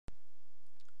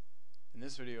In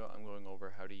this video, I'm going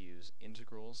over how to use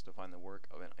integrals to find the work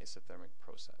of an isothermic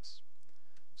process.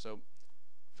 So,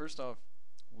 first off,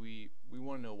 we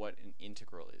want to know what an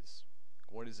integral is.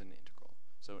 What is an integral?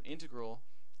 So an integral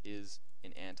is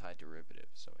an antiderivative.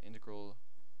 So integral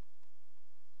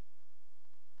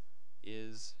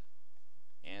is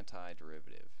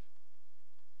antiderivative.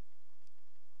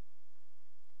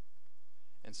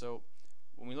 And so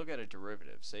when we look at a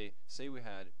derivative, say we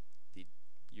had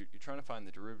you're trying to find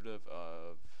the derivative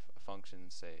of a function,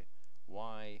 say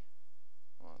y.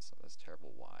 Well, that's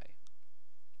terrible. Y.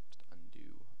 Just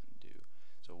undo.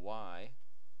 So y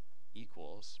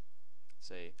equals,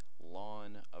 say,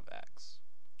 ln of x.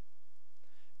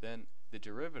 Then the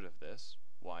derivative of this,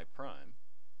 y prime,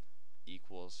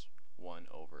 equals 1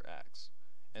 over x.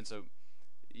 And so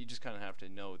you just kind of have to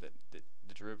know that the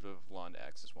derivative of ln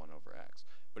x is 1 over x.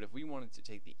 But if we wanted to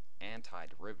take the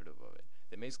antiderivative of it,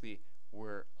 then basically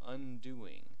we're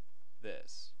undoing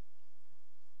this.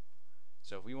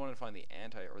 So if we want to find the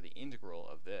the integral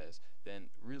of this, then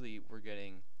really we're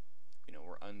getting,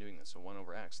 we're undoing this. So 1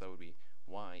 over x, that would be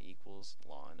y equals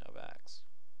ln of x.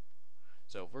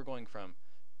 So if we're going from,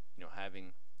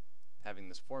 having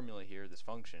this formula here, this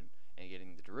function, and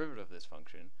getting the derivative of this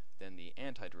function, then the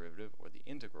antiderivative, or the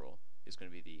integral, is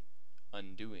going to be the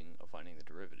undoing of finding the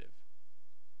derivative,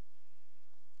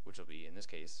 which will be, in this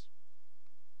case,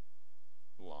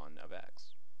 ln of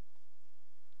x.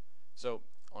 So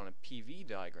on a PV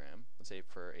diagram, let's say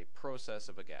for a process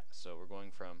of a gas, so we're going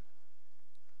from,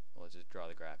 well, let's just draw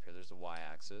the graph here. There's the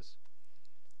y-axis.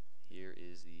 Here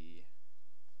is the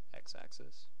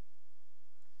x-axis.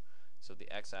 So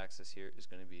the x-axis here is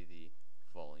going to be the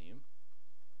volume,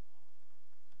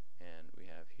 and we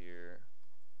have here,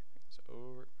 bring this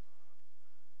over,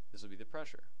 this will be the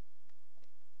pressure.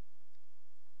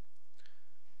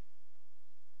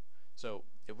 So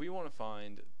if we want to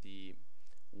find the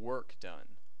work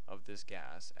done of this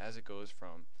gas as it goes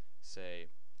from, say,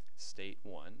 state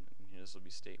 1, and this will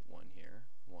be state 1 here,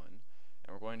 1,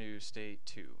 and we're going to state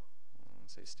 2.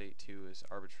 Let's say state 2 is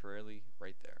arbitrarily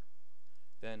right there.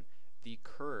 Then the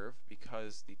curve,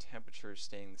 because the temperature is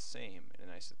staying the same in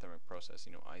an isothermic process,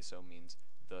 iso means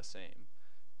the same,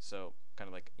 so kind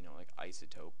of like, like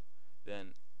isotope,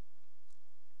 then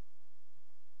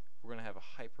we're going to have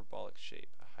a hyperbolic shape,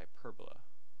 a hyperbola,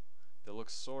 that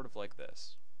looks sort of like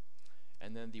this.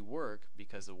 And then the work,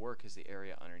 because the work is the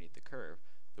area underneath the curve,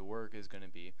 the work is going to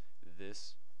be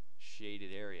this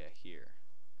shaded area here.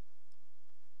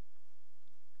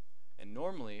 And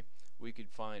normally, we could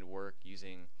find work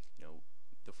using,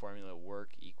 the formula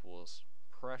work equals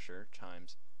pressure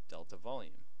times delta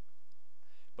volume.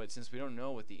 But since we don't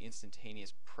know what the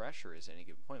instantaneous pressure is at any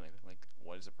given point, like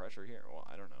what is the pressure here? Well,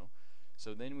 I don't know.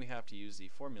 So then we have to use the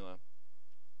formula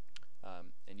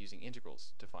and using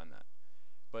integrals to find that.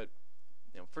 But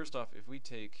first off, if we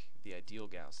take the ideal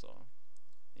gas law,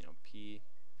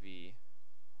 PV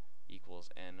equals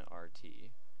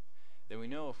nRT, then we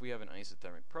know if we have an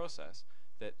isothermic process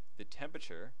that the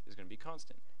temperature is going to be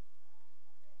constant.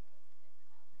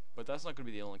 But that's not going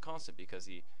to be the only constant, because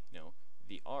the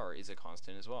R is a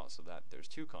constant as well, so that there's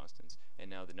two constants. And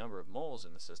now the number of moles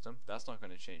in the system, that's not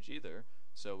going to change either,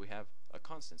 so we have a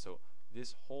constant. So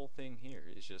this whole thing here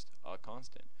is just a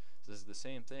constant. So this is the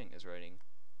same thing as writing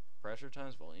pressure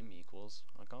times volume equals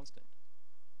a constant.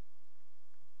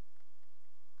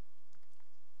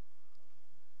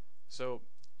 So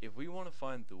if we want to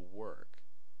find the work,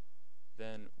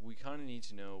 then we kind of need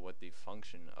to know what the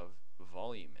function of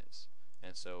volume is.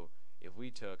 And so if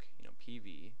we took,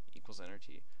 PV equals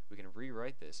nRT, we can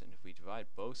rewrite this, and if we divide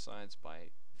both sides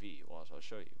by V, well, I'll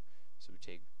show you. So we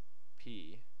take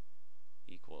P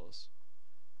equals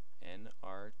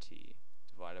nRT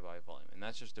divided by volume, and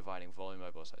that's just dividing volume by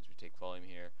both sides. We take volume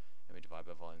here, and we divide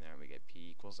by volume there, and we get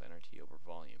P equals nRT over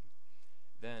volume.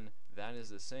 Then that is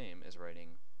the same as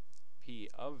writing P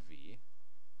of V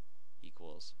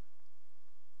equals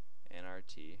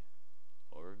nRT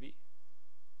over V.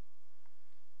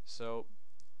 So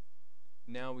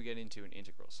now we get into an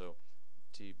integral. So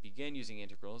to begin using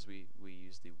integrals, we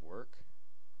use the work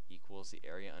equals the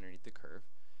area underneath the curve,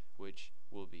 which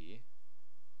will be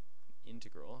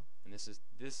integral, and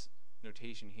this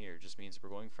notation here just means we're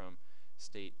going from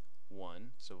state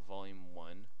 1, so volume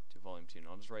 1, to volume 2. And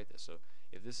I'll just write this. So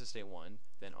if this is state 1,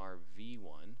 then our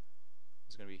V1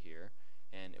 is going to be here,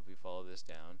 and if we follow this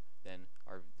down, then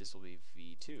this will be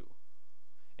V2.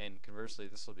 And conversely,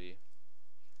 this will be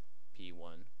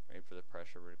P1, right, for the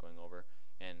pressure we're going over,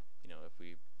 and if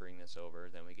we bring this over,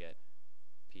 then we get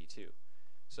P2.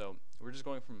 So we're just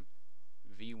going from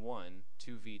V1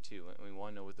 to V2, and we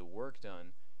want to know what the work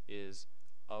done is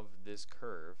of this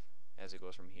curve as it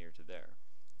goes from here to there.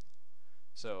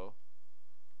 So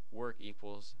work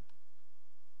equals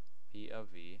P of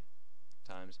V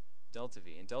times delta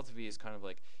V. And delta V is kind of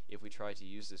like if we try to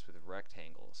use this with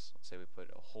rectangles. Let's say we put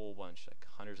a whole bunch, like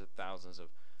hundreds of thousands of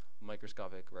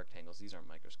microscopic rectangles. These aren't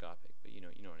microscopic, but you know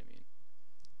what I mean.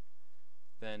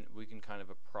 Then we can kind of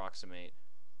approximate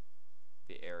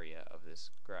the area of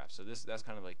this graph. So that's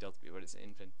kind of like delta V, but it's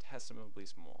infinitesimally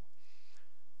small.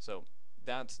 So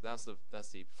that's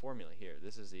the formula here.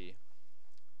 This is the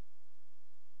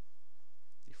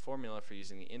formula for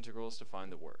using the integrals to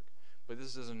find the work. But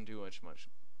this doesn't do us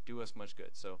much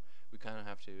good. So we kind of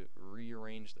have to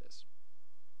rearrange this.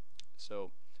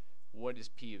 So what is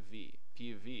P of V?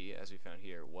 P of V, as we found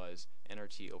here, was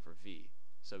nRT over V.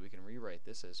 So we can rewrite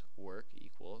this as work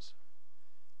equals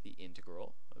the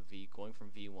integral of V going from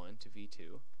V1 to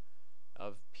V2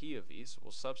 of P of V. So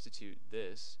we'll substitute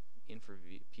this in for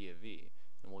P of V,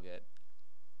 and we'll get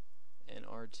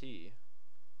nRT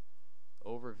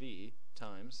over V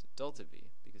times delta V,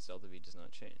 because delta V does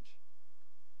not change.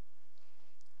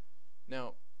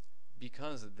 Now,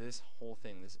 because this whole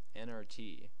thing, this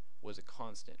nRT, was a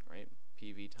constant, right?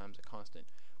 PV times a constant,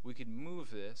 we could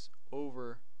move this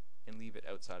over and leave it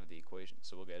outside of the equation.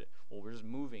 So we'll get it, well, we're just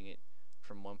moving it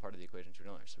from one part of the equation to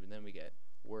another. So then we get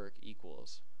work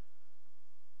equals,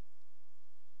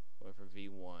 going from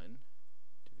V1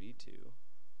 to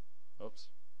V2. Oops.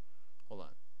 Hold on.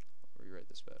 I'll rewrite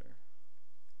this better.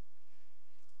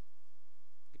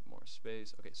 Get more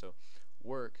space. Okay, so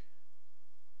work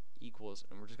equals,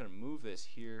 and we're just going to move this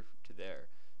here to there.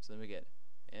 So then we get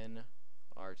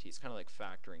nRT. It's kind of like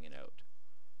factoring it out.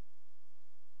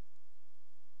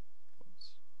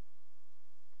 Oops.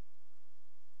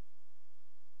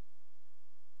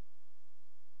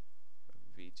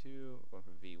 V2, we're going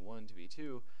from V1 to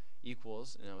V2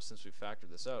 equals, and now since we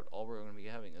factored this out, all we're going to be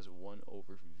having is 1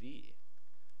 over V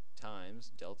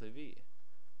times delta V.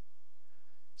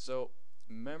 So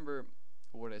remember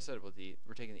what I said about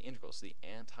we're taking the integral, so the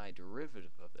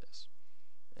antiderivative of this.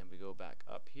 And we go back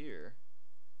up here.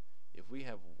 If we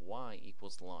have y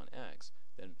equals ln x,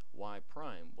 then y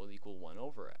prime will equal 1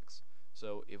 over x.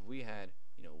 So if we had,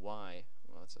 y,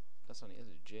 well, that's on the edge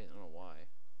of j, I don't know why.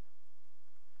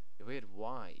 If we had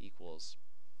y equals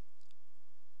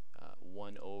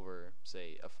 1 over,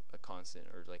 say, a constant,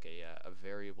 or like a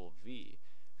variable v,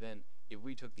 then if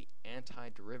we took the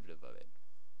antiderivative of it,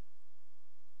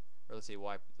 or let's say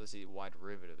y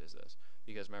derivative is this,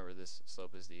 because remember this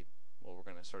slope is well, we're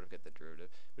going to sort of get the derivative,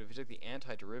 but if we took the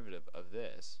antiderivative of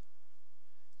this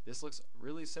looks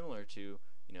really similar to,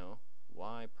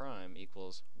 y prime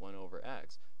equals 1 over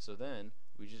x. So then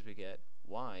we just get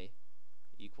y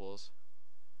equals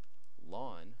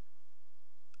ln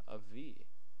of v.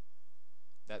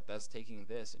 That's taking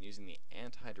this and using the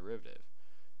antiderivative,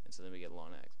 and so then we get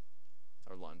ln x,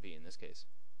 or ln v in this case.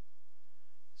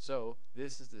 So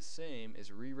this is the same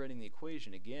as rewriting the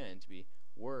equation again to be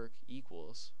work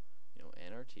equals,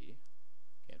 nRT,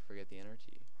 can't forget the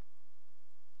nRT,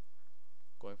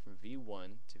 going from V1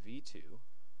 to V2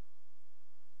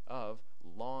 of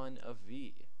ln of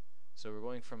V. So we're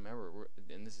going from, remember,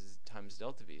 and this is times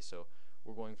delta V, so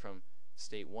we're going from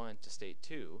state 1 to state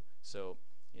 2, so,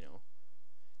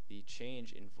 the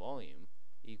change in volume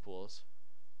equals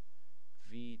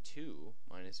V2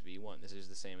 minus V1. This is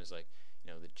the same as, like,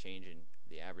 the change in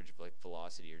the average of, like,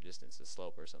 velocity or distance, the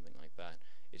slope or something like that.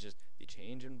 It's just the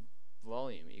change in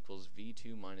volume equals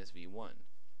V2 minus V1.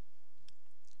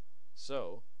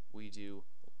 So we do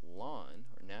ln,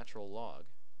 or natural log,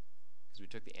 because we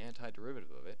took the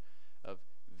antiderivative of it, of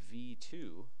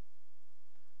V2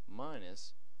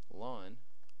 minus ln,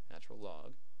 natural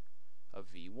log, of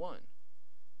V1.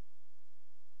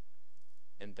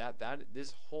 And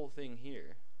this whole thing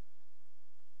here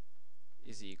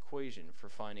is the equation for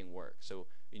finding work. So,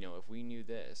 if we knew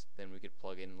this, then we could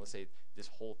plug in, let's say this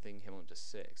whole thing came out to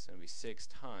 6. And it would be 6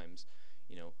 times,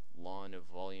 ln of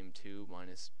volume 2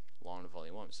 minus ln of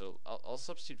volume 1. So I'll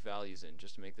substitute values in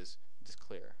just to make this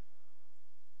clear.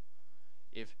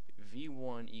 If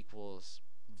V1 equals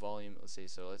volume, let's say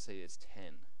it's 10,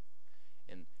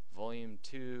 and volume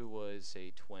 2 was,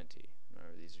 say, 20.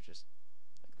 Remember, these are just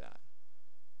like that.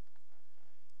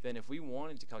 Then if we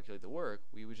wanted to calculate the work,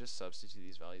 we would just substitute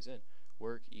these values in.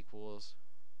 Work equals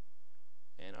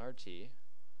nRT,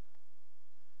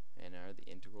 nR, the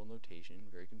integral notation,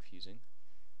 very confusing,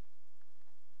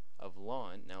 of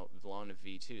ln, now ln of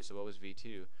V2. So what was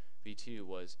V2? V2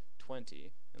 was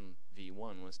 20, and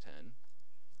V1 was 10.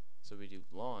 So we do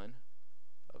ln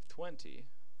of 20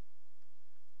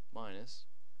 minus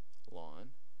ln,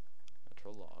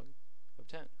 natural log, of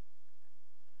 10.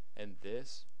 And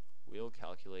this will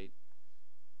calculate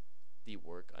the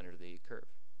work under the curve.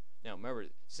 Now remember,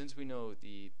 since we know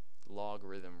the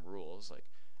logarithm rules, like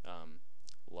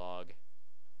log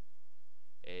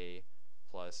A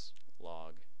plus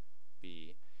log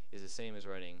B is the same as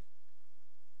writing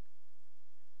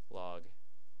log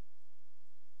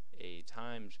A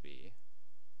times B.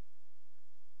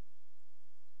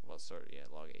 Well, sorry, yeah,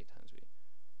 log A times B.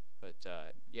 But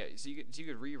yeah, so you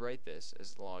could rewrite this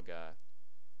as log.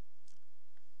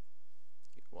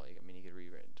 Well, I mean, you could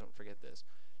rewrite. Don't forget this.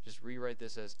 Just rewrite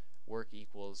this as work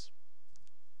equals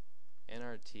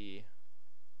nRT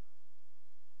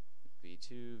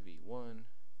V2 V1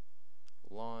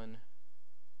 ln.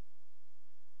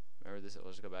 Remember this.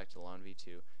 Let's go back to ln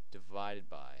V2 divided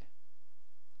by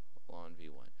ln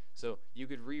V1. So you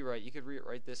could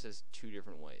rewrite this as two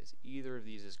different ways. Either of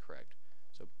these is correct.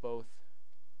 So both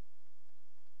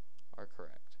are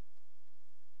correct.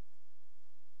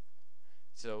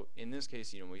 So in this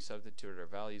case, we substituted our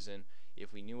values in.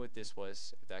 If we knew what this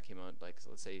was, if that came out like,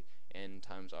 let's say n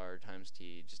times r times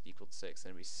t just equaled 6,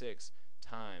 then it'd be 6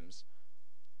 times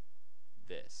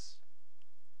this,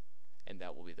 and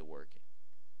that will be the work.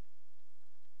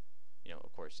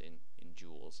 Of course, in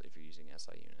joules if you're using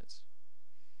SI units.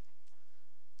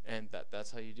 And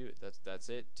that's how you do it. That's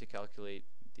it to calculate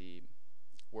the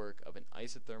work of an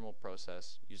isothermal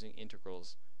process using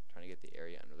integrals, trying to get the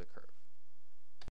area under the curve.